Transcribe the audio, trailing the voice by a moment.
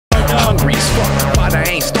Hungry as fuck, but I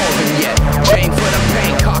ain't starving yet. Chain for the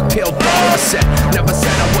pain, cocktail dollar set. Never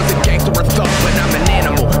said I was a gangster or thug, but I'm an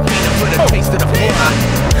animal. Feeding for the taste of the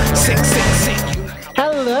blood. Sick, sick, sick.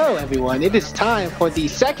 Hello, everyone. It is time for the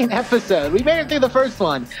second episode. We made it through the first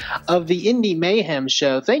one of the Indy Mayhem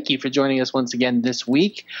Show. Thank you for joining us once again this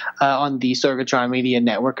week on the Sorgatron Media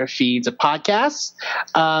Network of feeds of podcasts.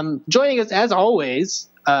 Joining us, as always,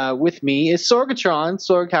 with me is Sorgatron.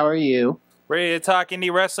 Sorg, how are you? Ready to talk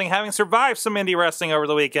indie wrestling, having survived some indie wrestling over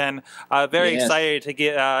the weekend. Very excited to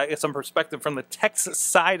get some perspective from the Texas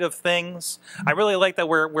side of things. I really like that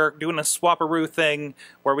we're doing a swap-a-roo thing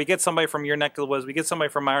where we get somebody from your neck of the woods, we get somebody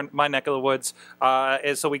from my neck of the woods,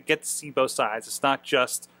 and so we get to see both sides. It's not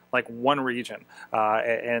just like one region.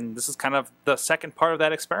 And this is kind of the second part of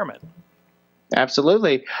that experiment.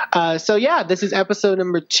 Absolutely. This is episode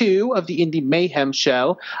number 2 of the Indy Mayhem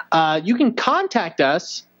Show. You can contact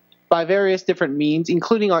us by various different means,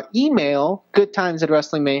 including our email,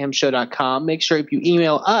 goodtimes@wrestlingmayhemshow.com. Make sure if you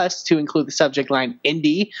email us to include the subject line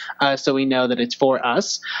Indie, so we know that it's for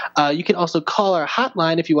us. You can also call our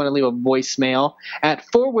hotline if you want to leave a voicemail at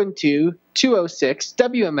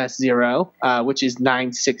 412-206-WMS0, which is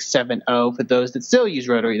 9670 for those that still use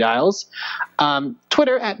rotary dials.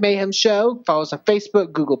 Twitter @Mayhem Show. Follow us on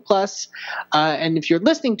Facebook, Google+. And if you're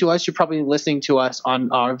listening to us, you're probably listening to us on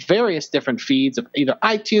our various different feeds of either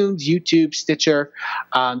iTunes, YouTube, Stitcher,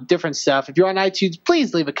 different stuff. If you're on iTunes,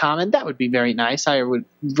 please leave a comment. That would be very nice. I would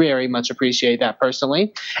very much appreciate that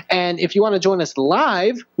personally. And if you want to join us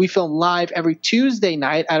live, we film live every Tuesday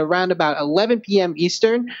night at around about 11 p.m.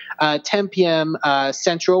 Eastern, 10 p.m.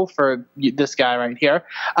 Central for this guy right here,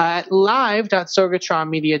 at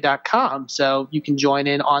live.sorgatronmedia.com. So you can join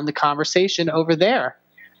in on the conversation over there.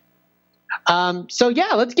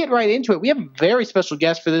 Let's get right into it. We have a very special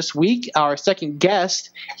guest for this week, our second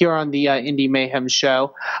guest here on the Indy Mayhem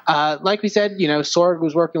Show. Like we said, Sorg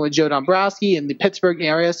was working with Joe Dombrowski in the Pittsburgh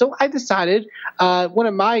area, so I decided one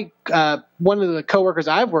of the coworkers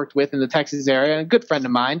I've worked with in the Texas area, and a good friend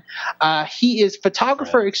of mine, he is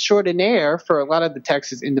photographer extraordinaire for a lot of the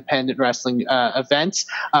Texas independent wrestling events,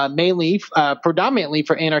 predominantly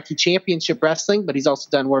for Anarchy Championship Wrestling, but he's also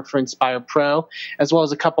done work for Inspire Pro, as well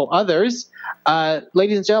as a couple others.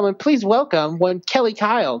 Ladies and gentlemen, please welcome one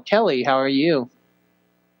Kelly-Kyle. Kelly, how are you?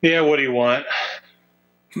 Yeah, what do you want?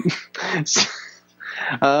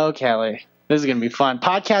 Oh, Kelly. This is going to be fun.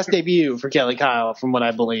 Podcast debut for Kelly-Kyle, from what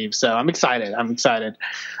I believe. So I'm excited.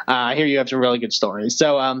 I hear you have some really good stories.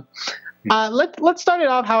 So let's start it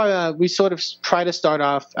off how we sort of try to start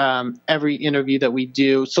off every interview that we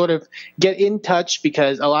do, sort of get in touch,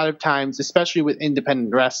 because a lot of times, especially with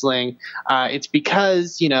independent wrestling, it's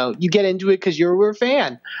because, you get into it because you're a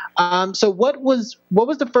fan. So what was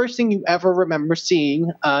the first thing you ever remember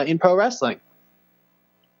seeing in pro wrestling?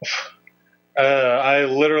 I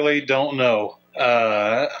literally don't know.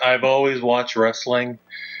 I've always watched wrestling,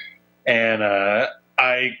 and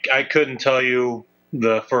I couldn't tell you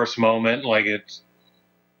the first moment. Like, it's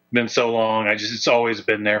been so long. It's always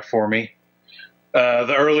been there for me.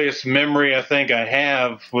 The earliest memory I think I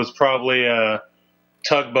have was probably a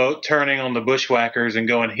tugboat turning on the Bushwhackers and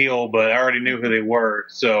going heel, but I already knew who they were.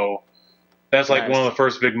 So that's like one of the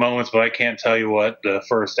first big moments, but I can't tell you what the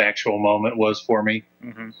first actual moment was for me.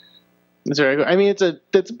 Mm-hmm. That's very cool. I mean, it's a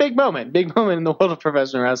big moment in the world of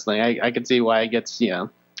professional wrestling. I can see why it gets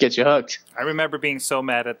you hooked. I remember being so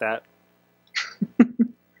mad at that.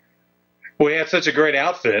 Well, he had such a great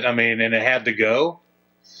outfit. I mean, and it had to go.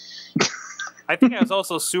 I think I was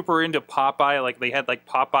also super into Popeye. Like, they had like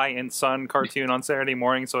Popeye and Son cartoon on Saturday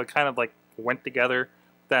morning, so it kind of like went together.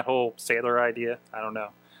 That whole sailor idea. I don't know.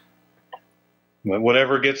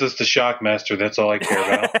 Whatever gets us to Shockmaster, that's all I care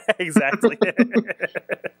about. Exactly.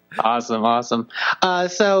 Awesome.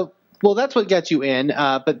 That's what gets you in.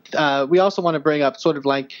 But we also want to bring up sort of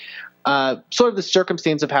the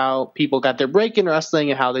circumstance of how people got their break in wrestling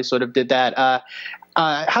and how they sort of did that.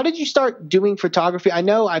 How did you start doing photography?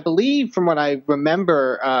 I believe from what I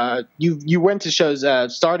remember, you went to shows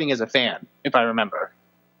starting as a fan, if I remember.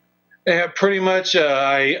 Yeah, pretty much.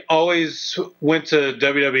 I always went to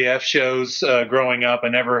WWF shows growing up. I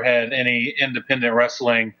never had any independent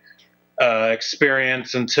wrestling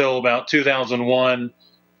experience until about 2001.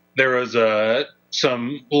 There was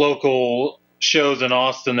some local shows in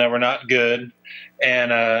Austin that were not good,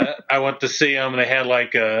 and I went to see them. They had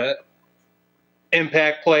like a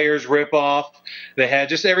Impact Players ripoff. They had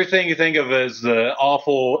just everything you think of as the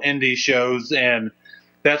awful indie shows, and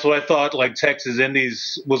that's what I thought like Texas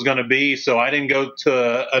Indies was going to be. So I didn't go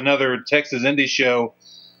to another Texas Indie show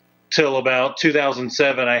till about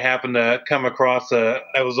 2007, I happened to come across I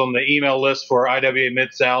was on the email list for IWA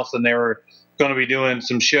Mid-South, and they were going to be doing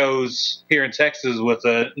some shows here in Texas with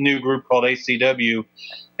a new group called ACW.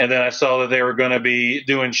 And then I saw that they were going to be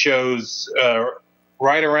doing shows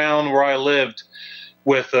right around where I lived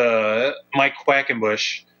with Mike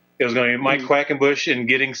Quackenbush. It was going to be Mike Quackenbush in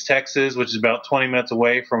Giddings, Texas, which is about 20 minutes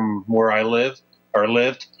away from where I lived.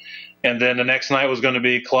 And then the next night was going to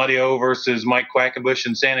be Claudio versus Mike Quackenbush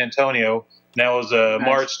in San Antonio. And that was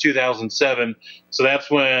March 2007. So that's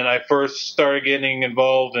when I first started getting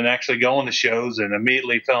involved and actually going to shows, and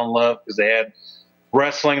immediately fell in love because they had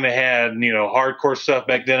wrestling. They had, hardcore stuff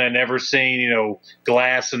back then I'd never seen,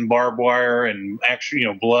 glass and barbed wire and actually,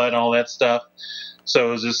 blood and all that stuff. So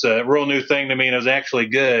it was just a real new thing to me, and it was actually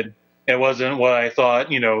good. It wasn't what I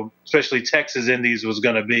thought, especially Texas Indies was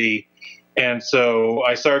going to be. And so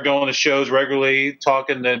I started going to shows regularly,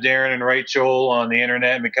 talking to Darren and Rachel on the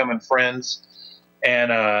internet and becoming friends.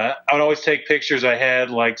 And I would always take pictures. I had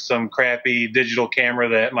like some crappy digital camera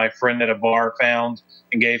that my friend at a bar found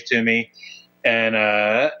and gave to me. And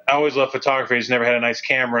I always loved photography. I just never had a nice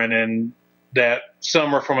camera. And then that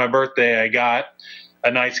summer for my birthday, I got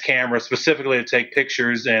a nice camera specifically to take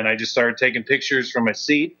pictures. And I just started taking pictures from my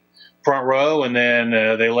seat, front row. And then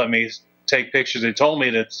they let me take pictures. They told me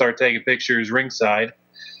to start taking pictures ringside,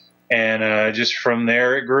 and just from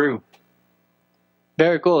there it grew.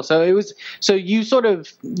 Very cool. So you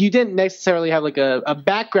didn't necessarily have like a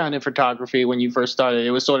background in photography when you first started.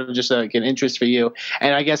 It was sort of just like an interest for you.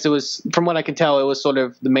 And I guess it was, from what I can tell, it was sort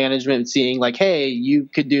of the management seeing like, hey, you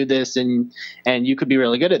could do this and you could be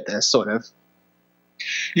really good at this, sort of.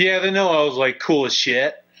 Yeah, they know I was like cool as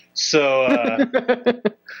shit. So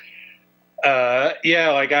I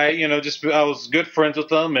was good friends with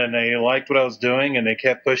them, and they liked what I was doing, and they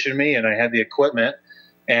kept pushing me, and I had the equipment.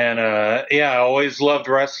 And I always loved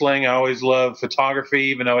wrestling. I always loved photography,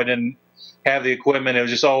 even though I didn't have the equipment. It was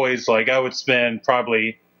just always like I would spend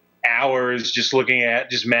probably hours just looking at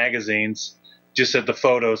just magazines, just at the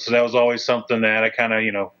photos. So that was always something that I kind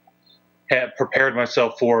of, had prepared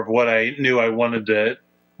myself for, of what I knew I wanted to.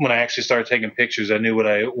 When I actually started taking pictures, I knew what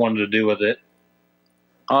I wanted to do with it.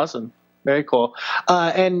 Awesome. Very cool.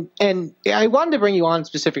 And I wanted to bring you on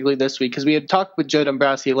specifically this week because we had talked with Joe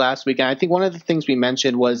Dombrowski last week, and I think one of the things we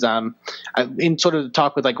mentioned was in sort of the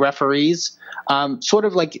talk with like referees, sort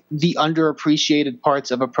of like the underappreciated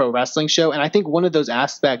parts of a pro wrestling show. And I think one of those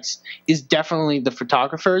aspects is definitely the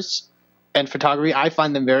photographers and photography. I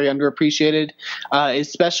find them very underappreciated,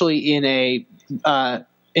 especially in a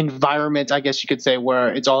environment, I guess you could say,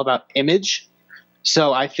 where it's all about image.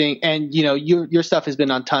 So I think, and your stuff has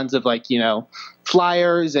been on tons of like,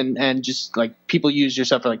 flyers and just like people use your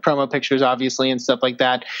stuff for like promo pictures, obviously, and stuff like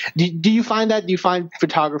that. Do you find that? Do you find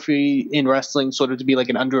photography in wrestling sort of to be like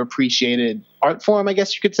an underappreciated art form, I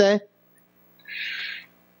guess you could say?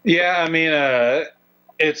 Yeah, I mean,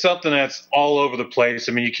 it's something that's all over the place.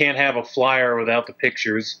 I mean, you can't have a flyer without the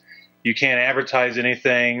pictures. You can't advertise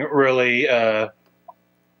anything really,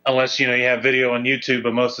 unless, you have video on YouTube,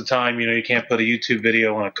 but most of the time, you can't put a YouTube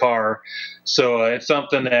video on a car. So it's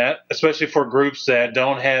something that, especially for groups that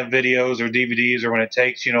don't have videos or DVDs, or when it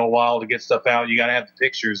takes, a while to get stuff out, you got to have the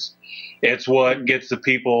pictures. It's what gets the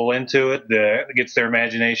people into it, gets their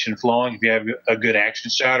imagination flowing. If you have a good action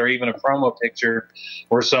shot or even a promo picture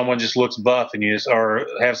where someone just looks buff and or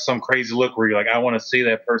have some crazy look where you're like, I want to see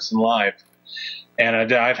that person live. And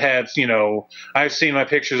I've had, I've seen my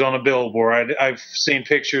pictures on a billboard. I've seen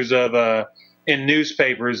pictures of in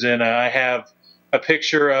newspapers, and I have a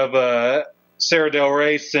picture of Sarah Del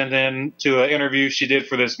Rey sent in to an interview she did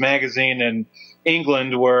for this magazine in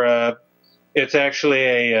England, where it's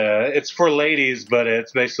actually it's for ladies, but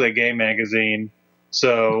it's basically a gay magazine.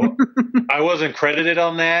 So I wasn't credited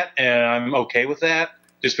on that, and I'm okay with that,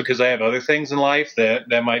 just because I have other things in life that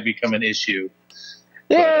might become an issue.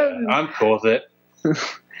 Yeah, but, I'm cool with it.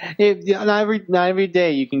 Not every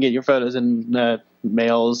day you can get your photos in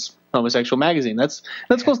Male's homosexual magazine. That's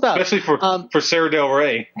cool stuff. Especially for Sarah Del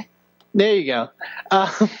Rey. There you go.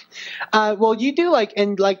 Well, you do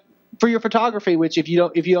for your photography, which if you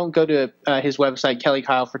don't go to his website,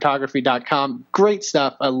 KellyKylePhotography.com, great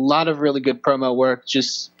stuff. A lot of really good promo work,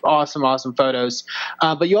 just awesome photos.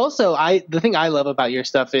 But you also, the thing I love about your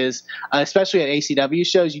stuff is, especially at ACW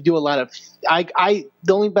shows, you do a lot of,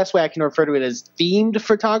 the only best way I can refer to it is themed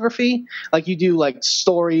photography. Like you do like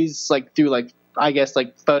stories, like through like, I guess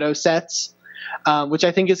like photo sets, which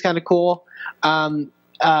I think is kind of cool.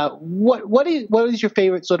 What is your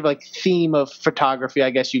favorite sort of like theme of photography, I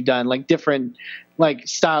guess, you've done, like different, like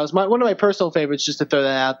styles. One of my personal favorites, just to throw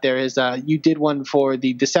that out there, is you did one for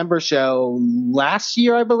the December show last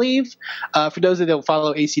year, I believe. For those that don't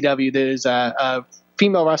follow ACW, there's a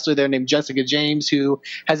female wrestler there named Jessica James who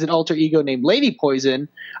has an alter ego named Lady Poison,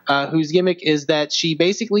 whose gimmick is that she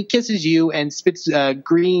basically kisses you and spits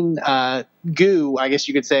green goo, I guess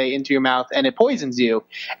you could say, into your mouth, and it poisons you.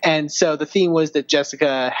 And so the theme was that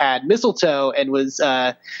Jessica had mistletoe and was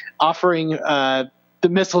offering the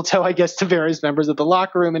mistletoe, I guess, to various members of the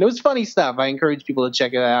locker room. And it was funny stuff. I encourage people to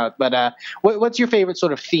check it out. But what's your favorite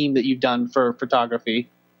sort of theme that you've done for photography?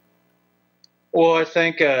 Well, I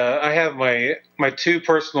think I have my two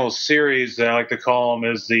personal series that I like to call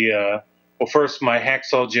them is first my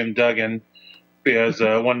Hacksaw Jim Duggan, because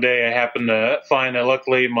one day I happened to find that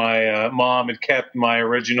luckily my mom had kept my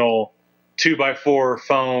original 2x4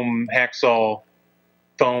 foam hacksaw,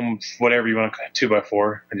 whatever you want to call it,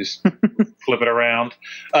 2x4. I just flip it around.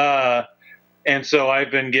 And so I've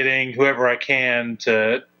been getting whoever I can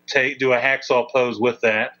to do a hacksaw pose with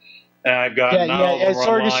that. And I've got as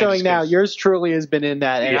Sorg is showing now, yours truly has been in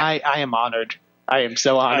that, and I am honored. I am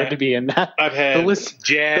so honored to be in that. I've had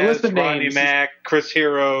Jazz, Ronnie Mack, Chris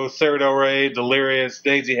Hero, Sarah Del Rey, Delirious,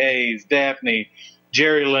 Daisy Hayes, Daphne,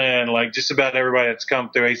 Jerry Lynn, like just about everybody that's come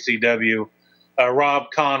through ACW. Rob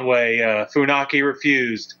Conway, Funaki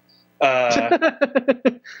Refused.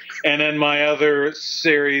 And then my other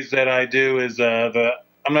series that I do is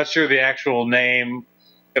I'm not sure the actual name,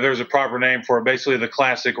 if there's a proper name for it, basically the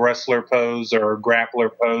classic wrestler pose or grappler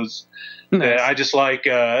pose. Nice. I just like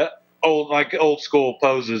old school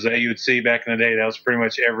poses that you would see back in the day. That was pretty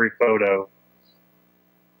much every photo.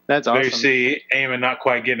 That's awesome. There you see Eamon not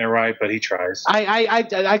quite getting it right, but he tries. I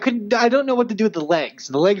don't know what to do with the legs.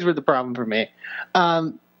 The legs were the problem for me.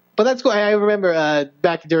 But that's cool. I remember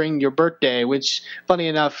back during your birthday, which, funny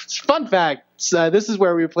enough, fun fact, this is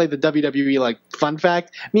where we played the WWE, like, fun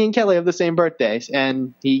fact. Me and Kelly have the same birthdays,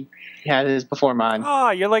 and he had his before mine. Oh,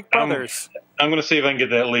 you're like brothers. I'm going to see if I can get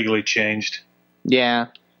that legally changed. Yeah.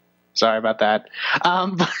 Sorry about that.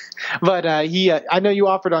 But I know you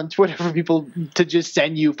offered on Twitter for people to just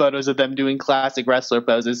send you photos of them doing classic wrestler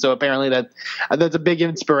poses. So apparently that's a big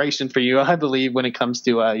inspiration for you, I believe, when it comes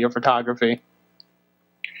to your photography.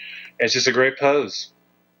 It's just a great pose.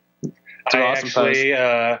 I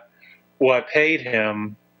paid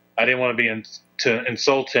him. I didn't want to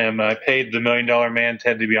insult him. I paid the $1 Million Man,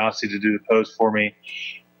 Ted DiBiase, to do the pose for me.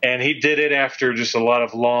 And he did it after just a lot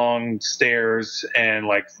of long stares and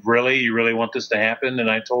like, really? You really want this to happen? And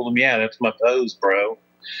I told him, yeah, that's my pose, bro.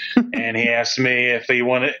 And he asked me if he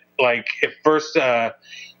wanted, like, at first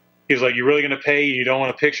he was like, you really going to pay? You don't want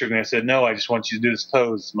a picture of me? I said, no, I just want you to do this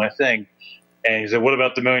pose. It's my thing. And he said, what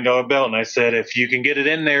about the $1 Million Belt? And I said, if you can get it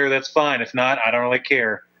in there, that's fine. If not, I don't really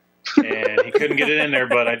care. And he couldn't get it in there,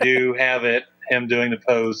 but I do have him doing the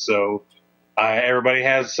pose. So everybody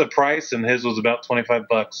has a price, and his was about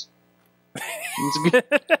 $25.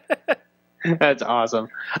 That's awesome.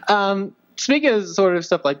 Speaking of sort of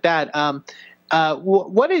stuff like that,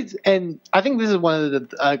 what is, and I think this is one of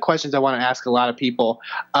the questions I want to ask a lot of people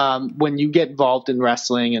when you get involved in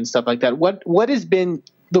wrestling and stuff like that. What has been,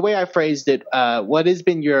 the way I phrased it, what has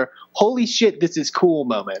been your holy shit, this is cool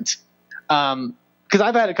moment? Because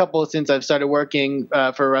I've had a couple since I've started working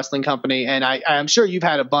for a wrestling company, and I'm sure you've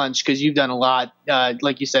had a bunch because you've done a lot,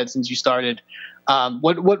 like you said, since you started.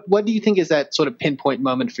 What do you think is that sort of pinpoint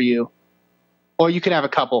moment for you? Or you can have a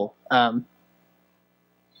couple.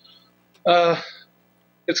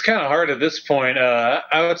 It's kind of hard at this point.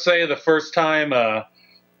 I would say the first time that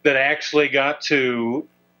I actually got to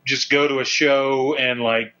just go to a show and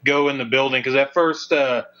like go in the building, because at first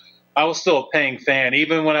I was still a paying fan,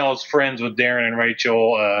 even when I was friends with Darren and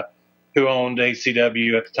Rachel, who owned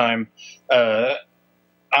ACW at the time.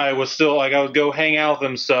 I was still like, I would go hang out with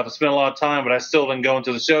them and stuff. I spent a lot of time, but I still didn't go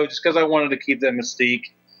into the show just because I wanted to keep that mystique,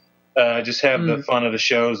 just have the fun of the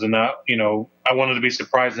shows, and not, I wanted to be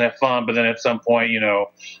surprised and have fun. But then at some point,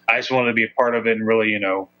 I just wanted to be a part of it and really,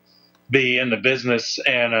 be in the business.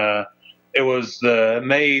 And it was the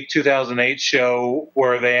May 2008 show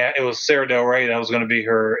where it was Sarah Del Rey that was going to be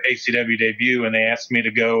her ACW debut, and they asked me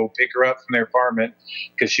to go pick her up from their apartment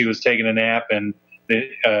because she was taking a nap, and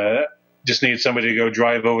they just needed somebody to go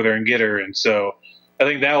drive over there and get her. And so I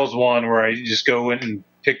think that was one where I just go in and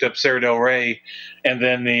picked up Sarah Del Rey. And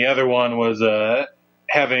then the other one was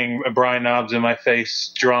having Brian Knobbs in my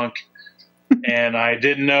face drunk, and I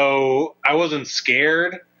didn't know, I wasn't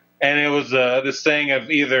scared. And it was this thing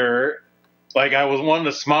of either, like, I was wanting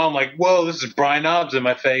to smile, I'm like, whoa, this is Brian Knobbs in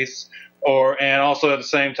my face. And also at the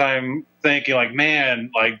same time thinking, like,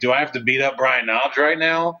 man, like, do I have to beat up Brian Knobbs right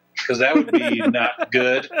now? Because that would be not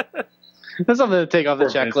good. That's something to take off the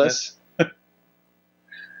checklist.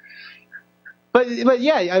 But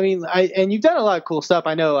yeah, I mean, and you've done a lot of cool stuff.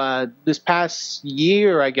 I know this past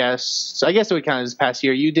year, I guess it would count as this past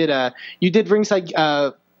year. You did ringside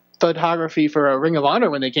photography for a Ring of Honor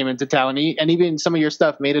when they came into town, and even some of your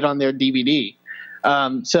stuff made it on their DVD.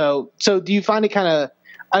 So do you find it kind of,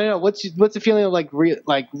 I don't know, what's the feeling of like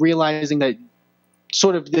realizing that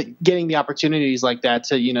sort of getting the opportunities like that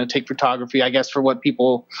to take photography, I guess, for what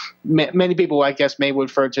many people I guess may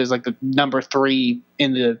refer to as like the number 3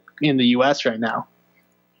 in the U.S. right now.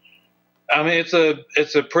 I mean,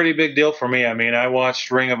 it's a pretty big deal for me. I mean, I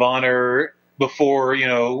watched Ring of Honor before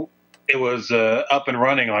it was up and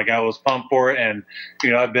running. Like, I was pumped for it, and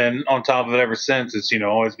I've been on top of it ever since. It's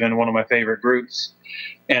always been one of my favorite groups,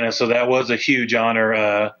 and so that was a huge honor.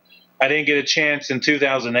 I didn't get a chance in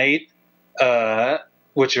 2008.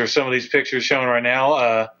 Which are some of these pictures shown right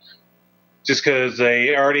now, just because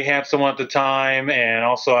they already had someone at the time, and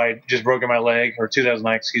also I just broken my leg, or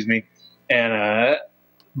 2009, excuse me, and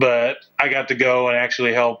but I got to go and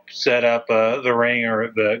actually help set up the ring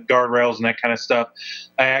or the guardrails and that kind of stuff.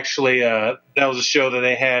 I actually that was a show that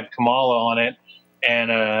they had Kamala on it,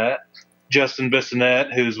 and Justin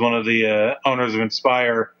Bissonette, who's one of the owners of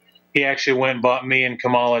Inspire, he actually went and bought me and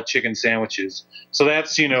Kamala chicken sandwiches. So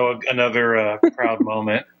that's, another proud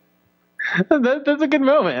moment. That's a good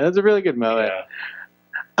moment. That's a really good moment.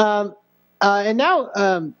 Yeah. And now,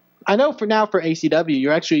 I know for ACW,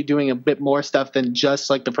 you're actually doing a bit more stuff than just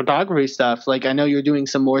like the photography stuff. Like, I know you're doing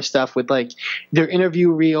some more stuff with like their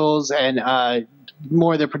interview reels and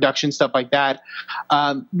more of their production stuff like that.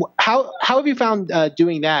 How have you found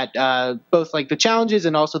doing that, both like the challenges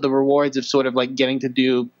and also the rewards of sort of like getting to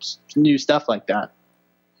do new stuff like that?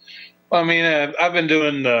 Well, I mean, I've been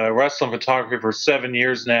doing wrestling photography for 7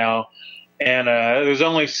 years now, and there's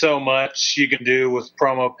only so much you can do with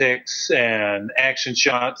promo pics and action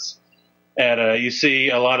shots. And you see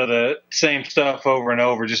a lot of the same stuff over and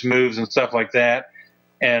over, just moves and stuff like that.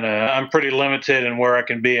 And I'm pretty limited in where I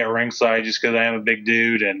can be at ringside just because I am a big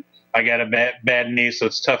dude and I got a bad knee, so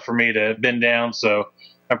it's tough for me to bend down. So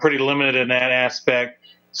I'm pretty limited in that aspect.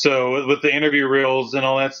 So with the interview reels and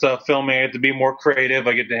all that stuff, filming, I get to be more creative.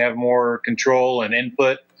 I get to have more control and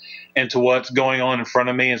input into what's going on in front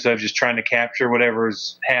of me instead of just trying to capture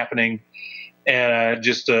whatever's happening. And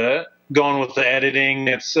just going with the editing,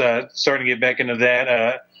 it's starting to get back into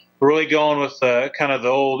that. Really going with kind of the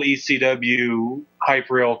old ECW hype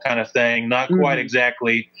reel kind of thing. Not quite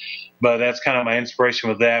exactly, but that's kind of my inspiration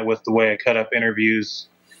with that, with the way I cut up interviews.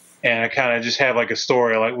 And I kind of just have like a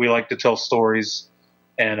story. Like, we like to tell stories.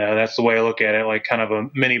 And that's the way I look at it, like kind of a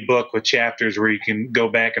mini book with chapters where you can go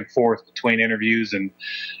back and forth between interviews, and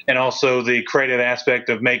also the creative aspect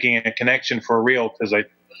of making a connection for a reel, because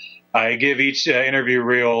I give each interview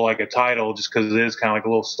reel like a title just because it is kind of like a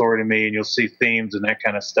little story to me, and you'll see themes and that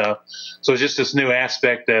kind of stuff. So it's just this new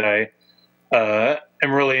aspect that I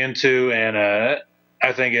am really into, and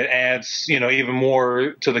I think it adds, even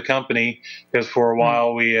more to the company, because for a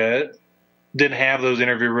while we didn't have those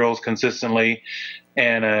interview reels consistently.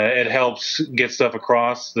 And it helps get stuff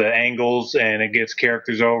across the angles, and it gets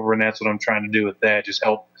characters over, and that's what I'm trying to do with that, just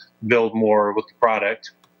help build more with the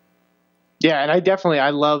product. Yeah, and I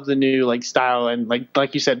love the new like style, and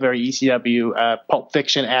like you said, very ECW, Pulp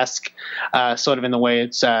Fiction-esque, sort of in the way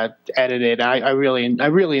it's edited. I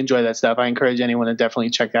really enjoy that stuff. I encourage anyone to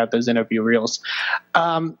definitely check out those interview reels.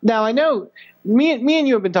 Now, I know me and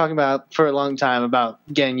you have been talking about for a long time about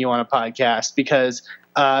getting you on a podcast, because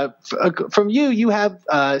from you have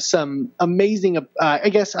some amazing, I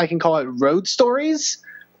guess I can call it road stories,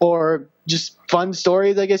 or just fun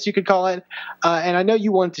stories, I guess you could call it. And I know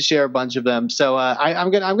you wanted to share a bunch of them, so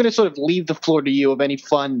I'm gonna sort of leave the floor to you of any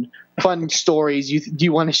fun stories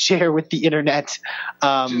you want to share with the internet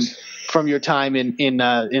from your time in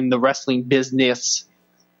the wrestling business.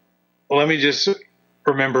 Well, let me just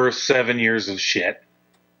remember 7 years of shit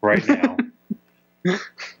right now.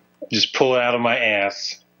 Just pull it out of my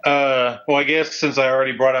ass. Well, I guess since I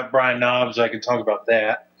already brought up Brian Knobbs, I can talk about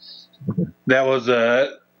that. That was I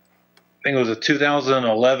think it was a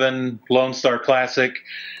 2011 Lone Star Classic.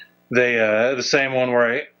 They the same one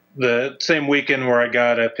where the same weekend where I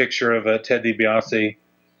got a picture of Ted DiBiase.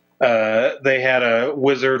 They had a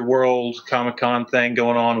Wizard World Comic-Con thing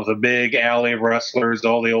going on with a big alley of wrestlers,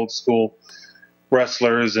 all the old school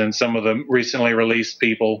wrestlers and some of the recently released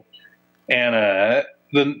people. And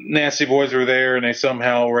the Nasty Boys were there, and they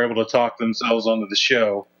somehow were able to talk themselves onto the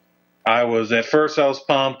show. At first I was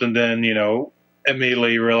pumped, and then,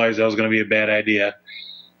 immediately realized that was going to be a bad idea,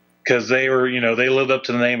 because they were, they lived up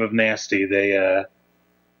to the name of Nasty. They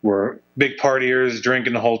were big partiers,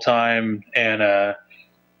 drinking the whole time, and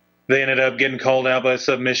they ended up getting called out by a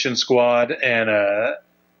submission squad, and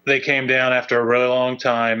they came down after a really long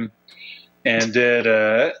time and did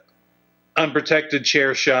a unprotected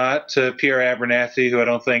chair shot to Pierre Abernathy, who I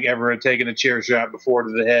don't think ever had taken a chair shot before,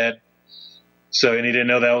 to the head. So, and he didn't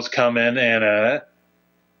know that was coming, and it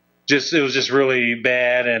was just really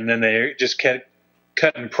bad. And then they just kept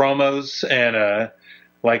cutting promos, and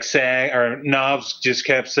like Knobs just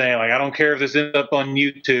kept saying, like, I don't care if this ends up on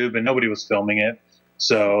YouTube, and nobody was filming it,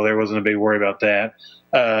 so there wasn't a big worry about that.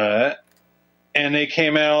 And they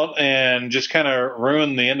came out and just kind of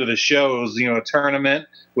ruined the end of the show. It was, a tournament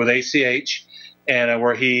with ACH, and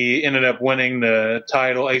where he ended up winning the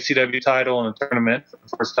title, ACW title, in the tournament for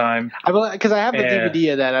the first time. Because I have the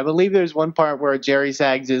DVD of that. I believe there's one part where Jerry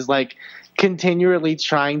Sags is like continually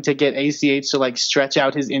trying to get ACH to like stretch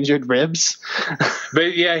out his injured ribs.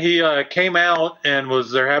 But yeah, he came out and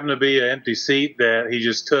there happened to be an empty seat that he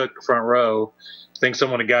just took front row. I think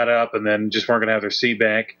someone had got up and then just weren't going to have their seat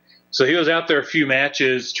back. So he was out there a few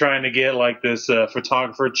matches trying to get like this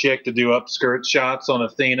photographer chick to do upskirt shots on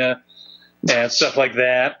Athena and stuff like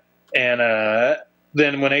that. And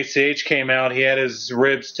then when ACH came out, he had his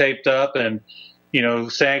ribs taped up, and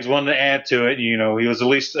Sags wanted to add to it. He was at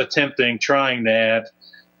least trying to add,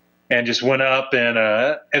 and just went up. And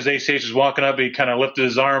as ACH was walking up, he kind of lifted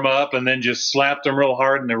his arm up and then just slapped him real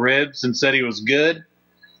hard in the ribs and said he was good.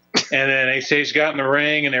 And then ACH got in the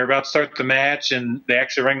ring, and they were about to start the match, and they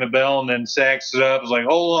actually rang the bell, and then Sags stood up, was like,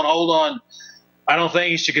 hold on. I don't think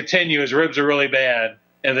he should continue. His ribs are really bad.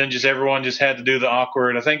 And then just everyone just had to do the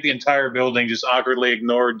awkward. I think the entire building just awkwardly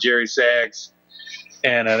ignored Jerry Sags.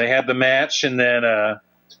 And they had the match, and then, of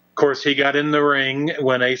course, he got in the ring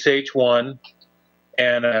when ACH won,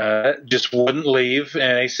 and just wouldn't leave.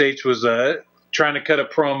 And ACH was trying to cut a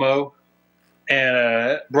promo,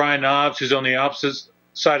 and Brian Knobs, who's on the opposite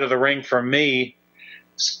side of the ring from me,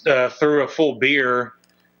 threw a full beer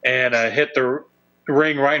and hit the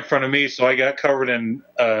ring right in front of me, so I got covered in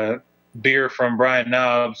beer from Brian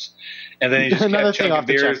Knobs. And then he just kept chugging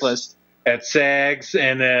beers at Sags,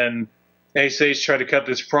 and then ACH tried to cut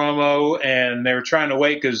this promo, and they were trying to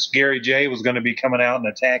wait because Gary J was going to be coming out and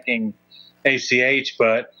attacking ACH,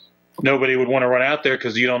 but nobody would want to run out there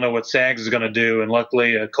because you don't know what Sags is going to do. And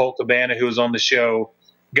luckily, Colt Cabana, who was on the show,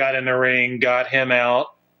 got in the ring, got him out,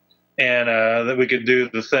 and that we could do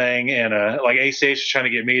the thing. And like ACH was trying to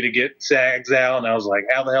get me to get Sags out, and I was like,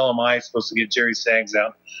 how the hell am I supposed to get Jerry Sags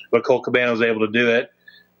out? But Colt Cabana was able to do it.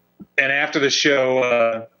 And after the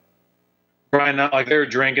show, Brian, like, they were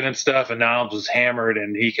drinking and stuff, and Knobs was hammered,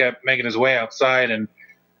 and he kept making his way outside, and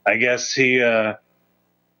I guess there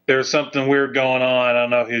was something weird going on. I don't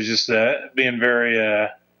know if he was just being very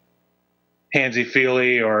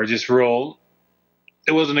handsy-feely or just real.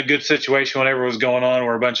 It wasn't a good situation, whatever was going on,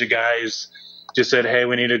 where a bunch of guys just said, hey,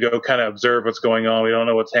 we need to go kind of observe what's going on. We don't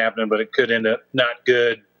know what's happening, but it could end up not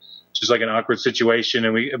good, just like an awkward situation.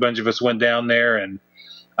 And a bunch of us went down there, and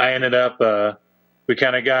I ended up we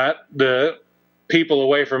kind of got the people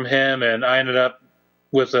away from him, and I ended up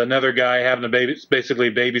with another guy having to basically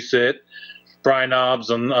babysit Brian Knobs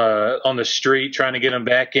on the street, trying to get him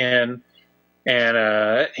back in.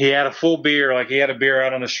 And he had a full beer, like he had a beer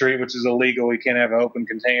out on the street, which is illegal. You can't have an open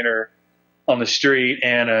container on the street.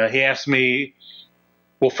 And he asked me,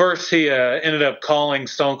 well, first he ended up calling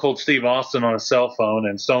Stone Cold Steve Austin on a cell phone,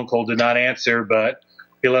 and Stone Cold did not answer, but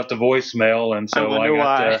he left a voicemail. And so I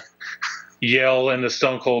got to yell into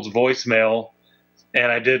Stone Cold's voicemail.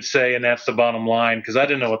 And I did say, and that's the bottom line, because I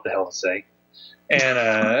didn't know what the hell to say.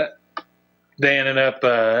 And they ended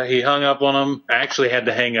up, he hung up on him. I actually had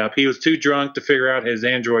to hang up. He was too drunk to figure out his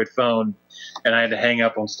Android phone, and I had to hang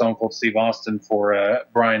up on Stone Cold Steve Austin for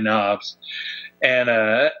Brian Knobs.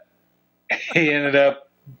 And he ended up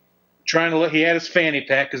trying to look. He had his fanny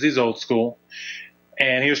pack because he's old school.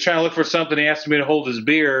 And he was trying to look for something. He asked me to hold his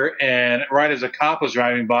beer, and right as a cop was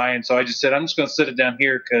driving by, and so I just said, I'm just going to sit it down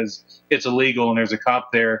here because it's illegal and there's a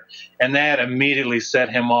cop there. And that immediately set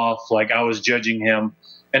him off, like I was judging him.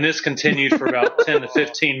 And this continued for about 10 to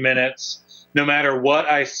 15 minutes. No matter what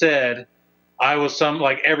I said, I was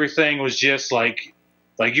everything was just like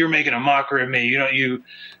you're making a mockery of me.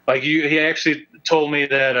 He actually told me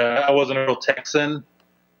that I wasn't a real Texan.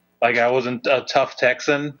 Like I wasn't a tough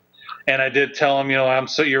Texan. And I did tell him,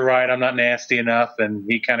 you're right, I'm not nasty enough. And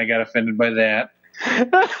he kind of got offended by that.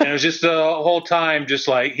 And it was just the whole time, just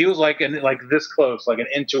like, he was like this close, like an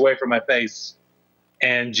inch away from my face.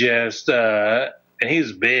 And just, and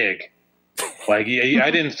he's big. Like, I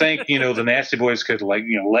didn't think, the Nasty Boys could, let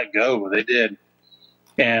go, but they did.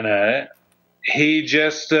 And he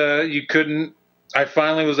just, you couldn't I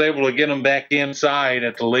finally was able to get him back inside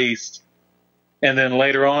at the least. And then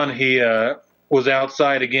later on, he was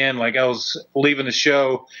outside again. Like I was leaving the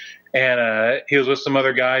show, and he was with some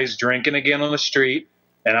other guys drinking again on the street.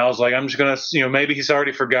 And I was like, I'm just going to, maybe he's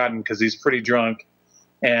already forgotten because he's pretty drunk.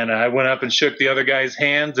 And I went up and shook the other guy's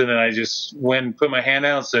hands, and then I just went and put my hand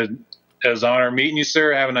out and said, "It was an honor meeting you,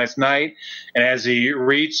 sir. Have a nice night." And as he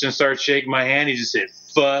reached and started shaking my hand, he just said,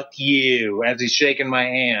 "Fuck you," as he's shaking my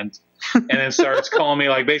hand. And then starts calling me,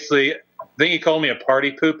 like, basically, I think he called me a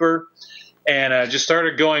party pooper, and just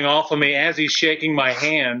started going off on me as he's shaking my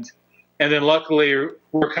hand. And then luckily,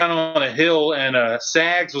 we're kind of on a hill, and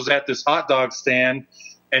Sags was at this hot dog stand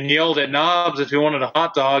and yelled at Knobs if he wanted a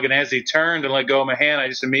hot dog. And as he turned and let go of my hand, I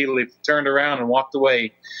just immediately turned around and walked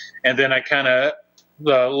away. And then I kind of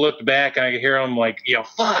looked back, and I could hear him like, "Yo,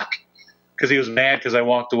 fuck," because he was mad because I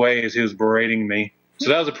walked away as he was berating me. So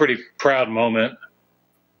that was a pretty proud moment.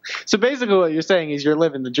 So basically what you're saying is you're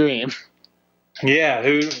living the dream. Yeah,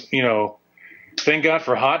 thank God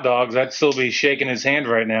for hot dogs. I'd still be shaking his hand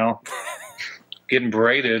right now, getting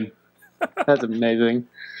berated. That's amazing.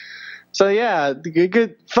 So yeah,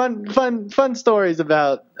 good, fun stories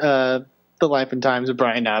about the life and times of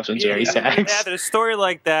Brian Knobs and Jerry Sags. Yeah, there's a story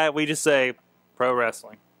like that. We just say pro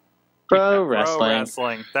wrestling. Pro wrestling.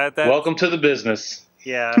 Welcome to the business.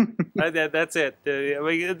 Yeah, that's it.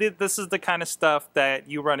 This is the kind of stuff that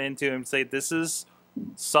you run into and say, "This is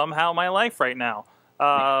somehow my life right now."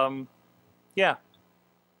 Yeah.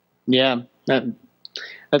 Yeah,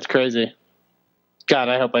 that's crazy. God,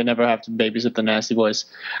 I hope I never have to babysit the Nasty Boys.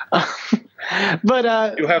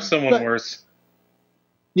 But you'll have someone worse.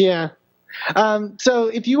 Yeah. So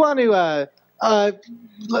if you want to go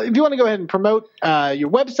ahead and promote your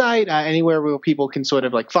website, anywhere where people can sort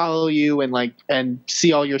of like follow you and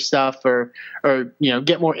see all your stuff, or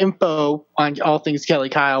get more info on all things Kelly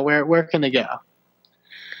Kyle, where can they go?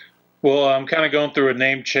 Well, I'm kind of going through a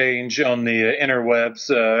name change on the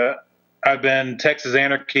interwebs. I've been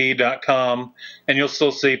TexasAnarchy.com, and you'll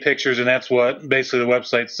still see pictures, and that's what basically the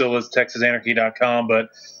website still is, TexasAnarchy.com, but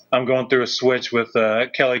I'm going through a switch with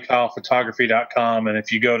KellyKylePhotography.com, and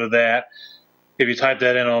if you go to that, if you type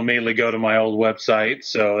that in, it'll immediately go to my old website,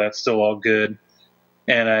 so that's still all good.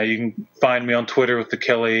 And you can find me on Twitter with the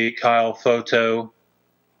Kelly Kyle Photo,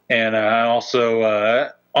 and I also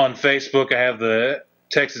on Facebook I have the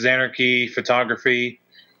Texas Anarchy Photography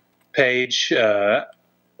page.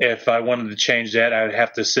 If I wanted to change that, I would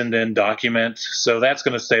have to send in documents. So that's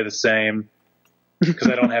going to stay the same because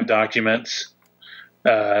I don't have documents.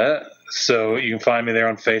 So you can find me there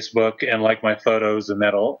on Facebook and like my photos, and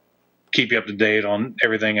that'll keep you up to date on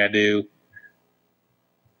everything I do.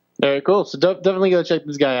 Very cool. So definitely go check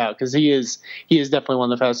this guy out because he is definitely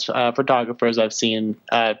one of the best photographers I've seen.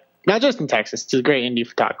 Not just in Texas, he's a great indie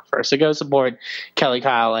photographer. So go support Kelly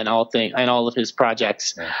Kyle and all of his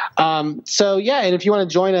projects. Yeah. So yeah, and if you want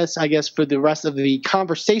to join us, I guess, for the rest of the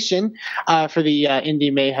conversation for the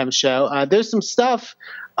Indy Mayhem Show, there's some stuff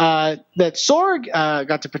that Sorg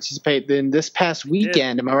got to participate in this past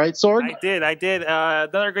weekend. Am I right, Sorg? I did.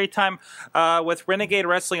 Another great time with Renegade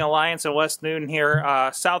Wrestling Alliance in West Newton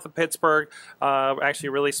here, south of Pittsburgh. Actually,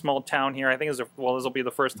 a really small town here. I think this will be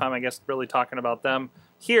the first time, I guess, really talking about them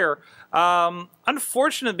here.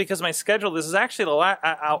 Unfortunate because my schedule, this is actually the last,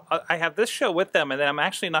 I have this show with them, and then I'm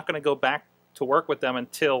actually not going to go back to work with them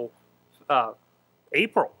until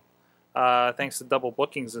April. Thanks to double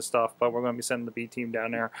bookings and stuff, but we're going to be sending the B team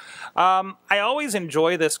down there. I always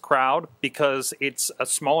enjoy this crowd because it's a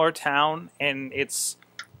smaller town, and it's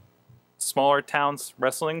smaller town's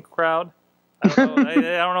wrestling crowd. I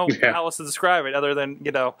don't know how else to describe it other than,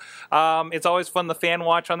 it's always fun to fan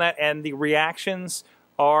watch on that, and the reactions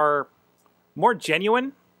are more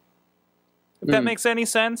genuine, if that makes any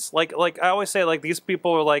sense. Like I always say, like, these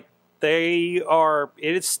people are like, it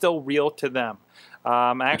is still real to them.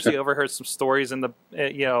 I actually overheard some stories in the,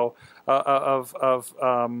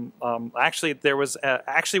 actually there was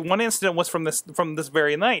one incident was from this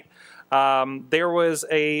very night. There was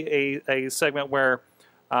a segment where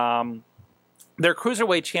their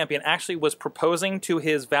cruiserweight champion actually was proposing to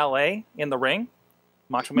his valet in the ring,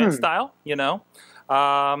 Macho Man style,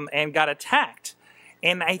 and got attacked.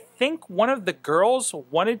 And I think one of the girls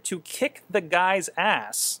wanted to kick the guy's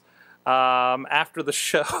ass after the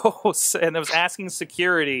show, and I was asking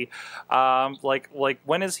security, like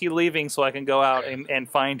when is he leaving so I can go out and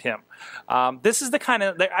find him. This is the kind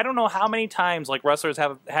of, I don't know how many times like wrestlers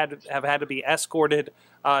have had to be escorted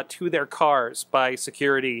to their cars by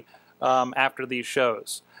security after these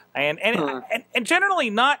shows, and generally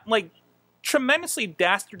not like tremendously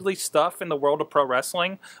dastardly stuff in the world of pro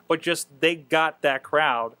wrestling, but just they got that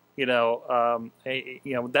crowd That's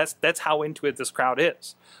how into it this crowd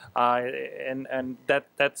is, and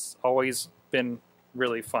that's always been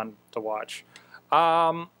really fun to watch.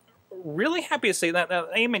 Really happy to say that. Now,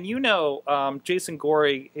 Eamon, Jason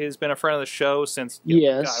Gorey has been a friend of the show since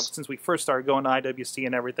since we first started going to IWC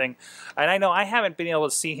and everything, and I know I haven't been able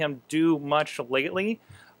to see him do much lately.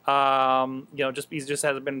 He just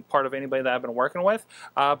hasn't been part of anybody that I've been working with.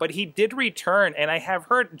 But he did return, and I have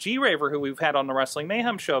heard G-Raver, who we've had on the Wrestling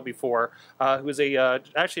Mayhem show before, who is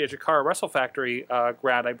actually a Jakara Wrestle Factory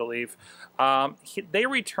grad, I believe. They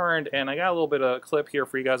returned, and I got a little bit of a clip here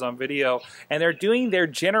for you guys on video, and they're doing their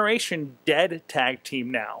Generation Dead tag team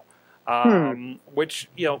now. Which,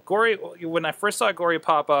 Gory, when I first saw Gory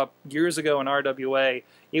pop up years ago in RWA,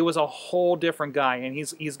 it was a whole different guy, and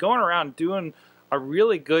he's going around doing a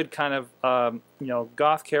really good kind of,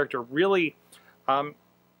 goth character. Really,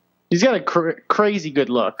 he's got a crazy good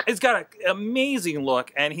look. He's got an amazing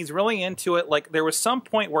look, and he's really into it. Like, there was some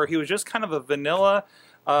point where he was just kind of a vanilla,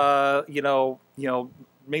 maybe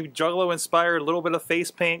Juggalo inspired, a little bit of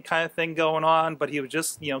face paint kind of thing going on, but he was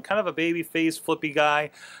just, kind of a baby face, flippy guy.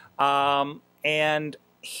 There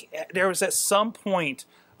was at some point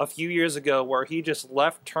a few years ago where he just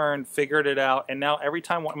left turn, figured it out, and now every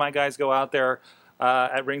time one of my guys go out there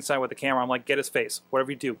at ringside with the camera, I'm like, get his face.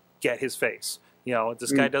 Whatever you do, get his face.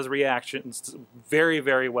 This guy does reactions very,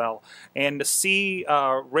 very well. And to see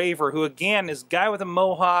Raver, who again is a guy with a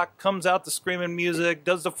mohawk, comes out to screaming music,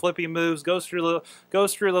 does the flippy moves, goes through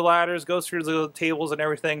the ladders, goes through the tables and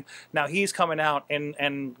everything. Now he's coming out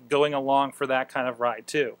and going along for that kind of ride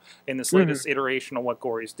too in this latest iteration of what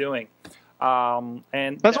Gory's doing.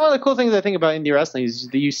 And that's one of the cool things I think about indie wrestling is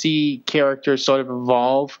that you see characters sort of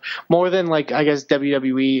evolve more than, like, I guess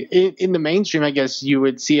WWE. In the mainstream, I guess you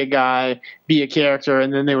would see a guy be a character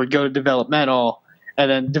and then they would go to developmental and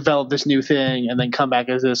then develop this new thing and then come back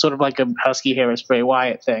as a sort of like a Husky Harris Bray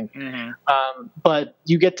Wyatt thing. But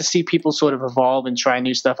you get to see people sort of evolve and try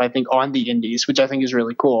new stuff, I think, on the indies, which I think is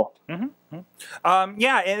really cool.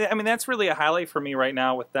 That's really a highlight for me right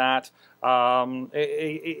now with that. So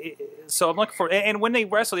I'm looking for, and when they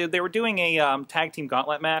wrestled, they were doing a tag team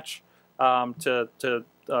gauntlet match to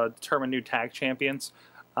determine new tag champions.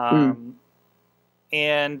 And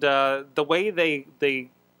the way they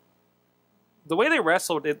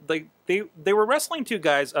wrestled, they were wrestling two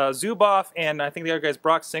guys, Zuboff and I think the other guy's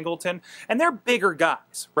Brock Singleton, and they're bigger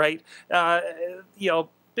guys, right?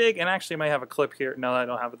 Big, and actually I might have a clip here. No, I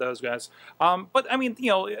don't have those guys. But I mean,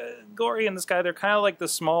 Gory and this guy, they're kind of like the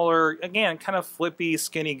smaller, again, kind of flippy,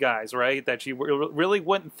 skinny guys, right? That you really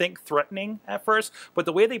wouldn't think threatening at first, but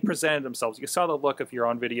the way they presented themselves, you saw the look if you're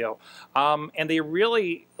on video, and they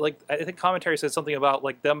really, like, I think commentary said something about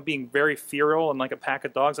like them being very feral and like a pack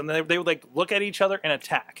of dogs, and then they would like look at each other and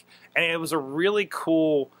attack, and it was a really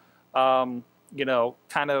cool, kind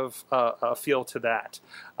of feel to that.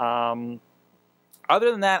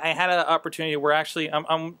 Other than that, I had an opportunity where actually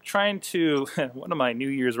I'm trying to, one of my New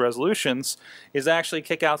Year's resolutions is actually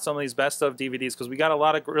kick out some of these best of DVDs, because we got a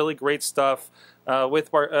lot of really great stuff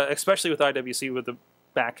especially with IWC with the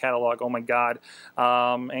back catalog. Oh my God.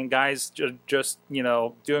 And guys just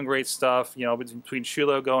doing great stuff, between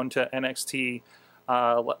Shulo going to NXT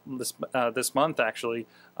this month actually.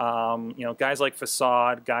 Guys like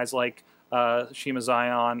Facade, guys like Shima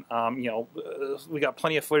Zion, we got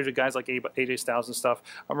plenty of footage of guys like AJ Styles and stuff.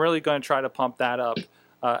 I'm really going to try to pump that up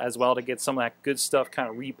as well to get some of that good stuff kind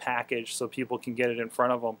of repackaged so people can get it in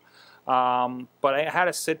front of them. But I had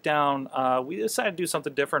to sit down. We decided to do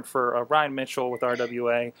something different for Ryan Mitchell with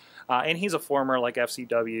RWA, and he's a former like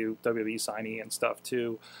FCW, WWE signee and stuff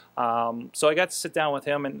too. So I got to sit down with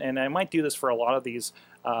him, and I might do this for a lot of these.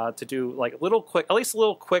 To do like at least a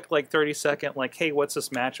little quick, like 30-second, like, hey, what's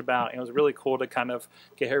this match about? And it was really cool to kind of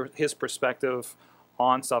get his perspective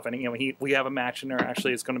on stuff. And we have a match in there.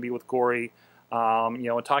 Actually, it's going to be with Gory.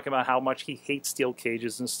 And talking about how much he hates steel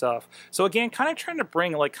cages and stuff. So again, kind of trying to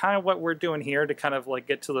bring like kind of what we're doing here to kind of like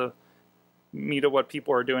get to the meat of what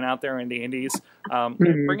people are doing out there in the indies.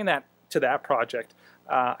 Bringing that to that project,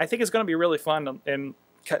 I think it's going to be really fun and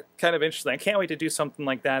kind of interesting. I can't wait to do something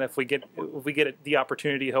like that if we get the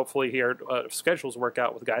opportunity. Hopefully, here schedules work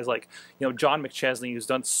out with guys like John McChesney, who's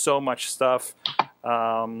done so much stuff.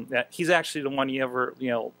 He's actually the one you ever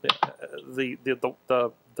the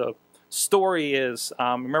story is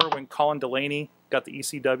remember when Colin Delaney got the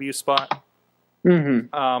ECW spot?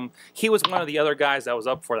 He was one of the other guys that was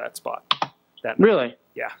up for that spot. Really?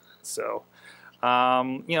 Yeah. So.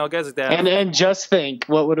 Guys like that. And just think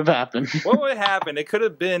what would have happened. What would have happened? It could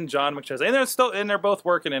have been John McChesney, and they're both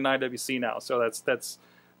working in IWC now. So that's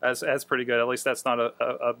That's pretty good. At least that's not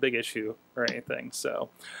a big issue or anything. So,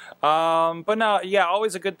 but no, yeah,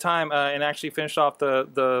 always a good time. And actually finished off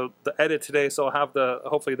the edit today, so I'll have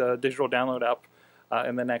hopefully the digital download up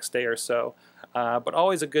in the next day or so. But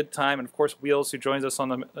always a good time, and of course Wheels, who joins us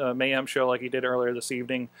on the Mayhem Show like he did earlier this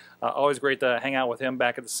evening. Always great to hang out with him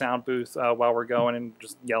back at the sound booth while we're going and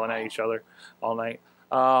just yelling at each other all night.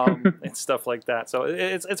 And stuff like that. So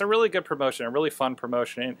it's a really good promotion, a really fun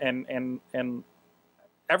promotion, and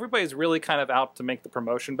everybody's really kind of out to make the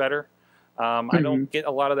promotion better. I don't get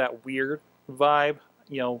a lot of that weird vibe.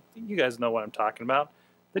 You guys know what I'm talking about.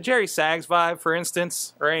 The Jerry Sags vibe, for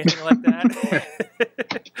instance, or anything like that.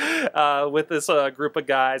 With this group of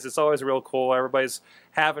guys, it's always real cool. Everybody's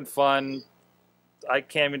having fun. I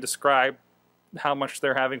can't even describe how much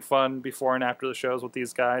they're having fun before and after the shows with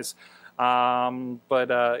these guys.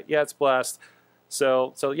 But yeah, it's blessed.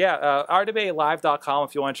 So yeah, RWALive.com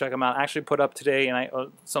if you want to check them out. I actually put up today, and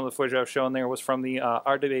some of the footage I've shown there was from the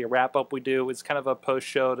RWA wrap-up we do. It's kind of a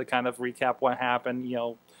post-show to kind of recap what happened,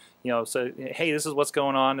 so, hey, this is what's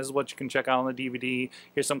going on. This is what you can check out on the DVD.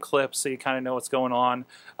 Here's some clips so you kind of know what's going on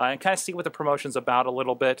and kind of see what the promotion's about a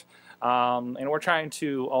little bit. And we're trying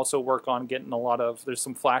to also work on getting there's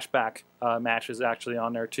some flashback matches actually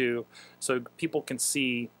on there too, so people can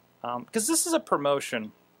see, because this is a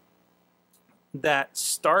promotion that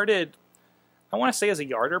started, I want to say as a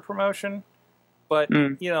yarder promotion, but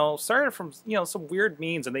started from some weird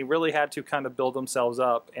means, and they really had to kind of build themselves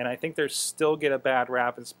up. And I think they still get a bad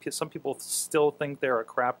rap, and some people still think they're a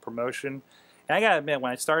crap promotion. And I gotta admit,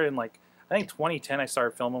 when I started in I think 2010, I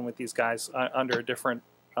started filming with these guys under a different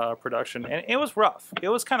production, and it was rough. It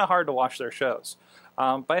was kind of hard to watch their shows,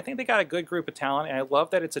 but I think they got a good group of talent, and I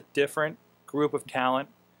love that it's a different group of talent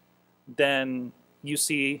than you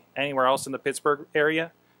see anywhere else in the Pittsburgh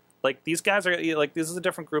area. Like, these guys are, this is a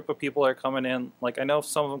different group of people that are coming in. Like, I know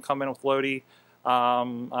some of them come in with Lodi.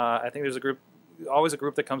 I think there's always a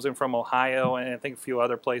group that comes in from Ohio, and I think a few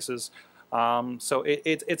other places. So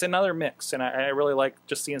it's another mix, and I really like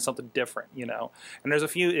just seeing something different, And there's a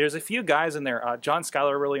few guys in there. John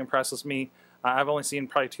Schuyler really impresses me. I've only seen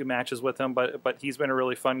probably 2 matches with him, but he's been a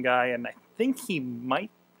really fun guy, and I think he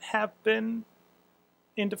might have been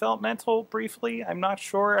in developmental briefly. I'm not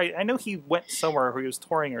sure. I know he went somewhere where he was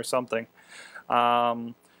touring or something.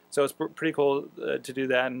 So it's pretty cool to do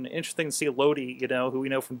that, and interesting to see Lodi, who we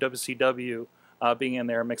know from WCW, being in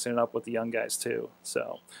there, mixing it up with the young guys too.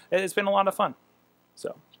 So it's been a lot of fun.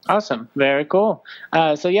 So awesome, very cool.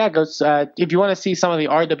 So yeah, go. If you want to see some of the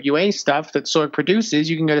RWA stuff that Sorg produces,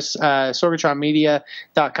 you can go to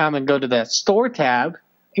sorgatronmedia.com and go to the store tab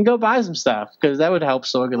and go buy some stuff, because that would help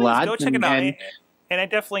Sorg a lot. Go check it out. And I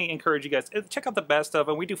definitely encourage you guys to check out the best of,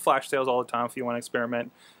 and we do flash sales all the time if you want to experiment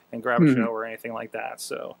and grab a show or anything like that.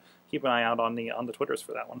 So keep an eye out on the Twitters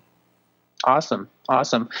for that one. Awesome.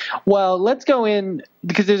 Well, let's go in,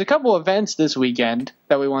 because there's a couple events this weekend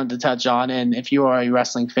that we wanted to touch on, and if you are a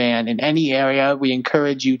wrestling fan in any area, we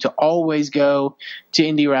encourage you to always go to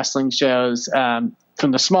indie wrestling shows.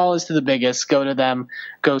 From the smallest to the biggest, go to them,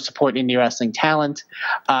 go support indie wrestling talent.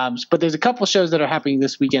 But there's a couple shows that are happening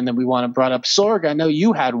this weekend that we want to bring up. Sorg, I know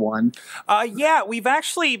you had one. Yeah, we've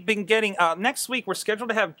actually been getting, next week we're scheduled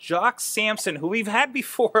to have Jock Sampson, who we've had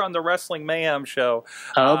before on the Wrestling Mayhem Show.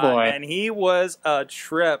 Oh, boy. And he was a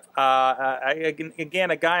trip. Again,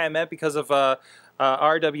 a guy I met because of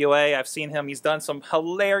RWA. I've seen him. He's done some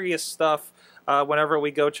hilarious stuff whenever we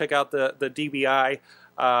go check out the DBI.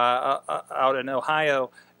 Out in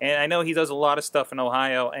Ohio, and I know he does a lot of stuff in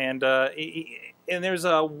Ohio, and there's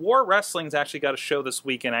War Wrestling's actually got a show this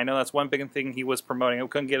weekend. I know that's one big thing he was promoting. We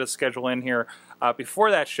couldn't get a schedule in here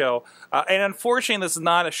before that show, and unfortunately this is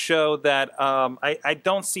not a show that I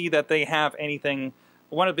don't see that they have anything.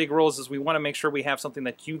 One of the big rules is we want to make sure we have something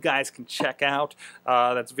that you guys can check out,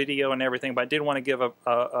 that's video and everything, but I did want to give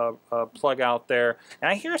a plug out there.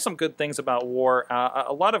 And I hear some good things about War.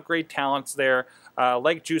 A lot of great talents there,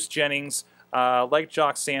 like Juice Jennings, like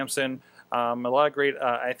Jock Sampson, a lot of great,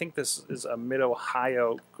 I think this is a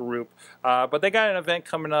Mid-Ohio group. But they got an event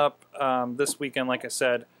coming up this weekend, like I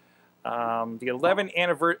said. The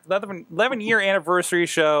 11-year anniversary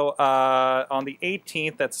show on the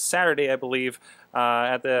 18th, that's Saturday, I believe,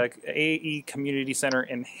 at the AE Community Center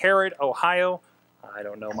in Harrod, Ohio. I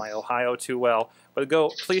don't know my Ohio too well, but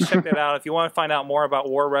please check that out. If you want to find out more about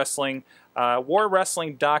War Wrestling,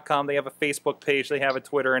 warwrestling.com. They have a Facebook page, they have a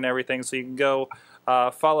Twitter and everything, so you can go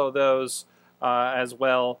follow those as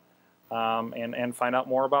well, and find out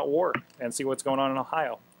more about War and see what's going on in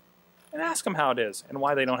Ohio. And ask them how it is and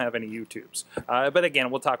why they don't have any YouTubes. But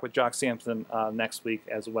again, we'll talk with Jock Sampson next week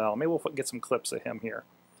as well. Maybe we'll get some clips of him here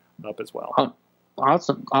up as well.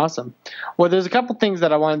 Awesome. Well, there's a couple things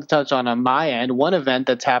that I wanted to touch on my end. One event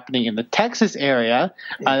that's happening in the Texas area,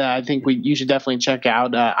 I think you should definitely check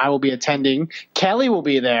out. I will be attending. Kelly will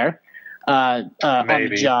be there on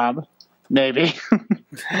the job. Maybe.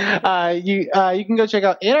 You can go check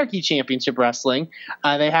out Anarchy Championship Wrestling.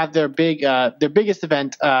 They have their biggest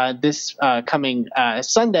event this coming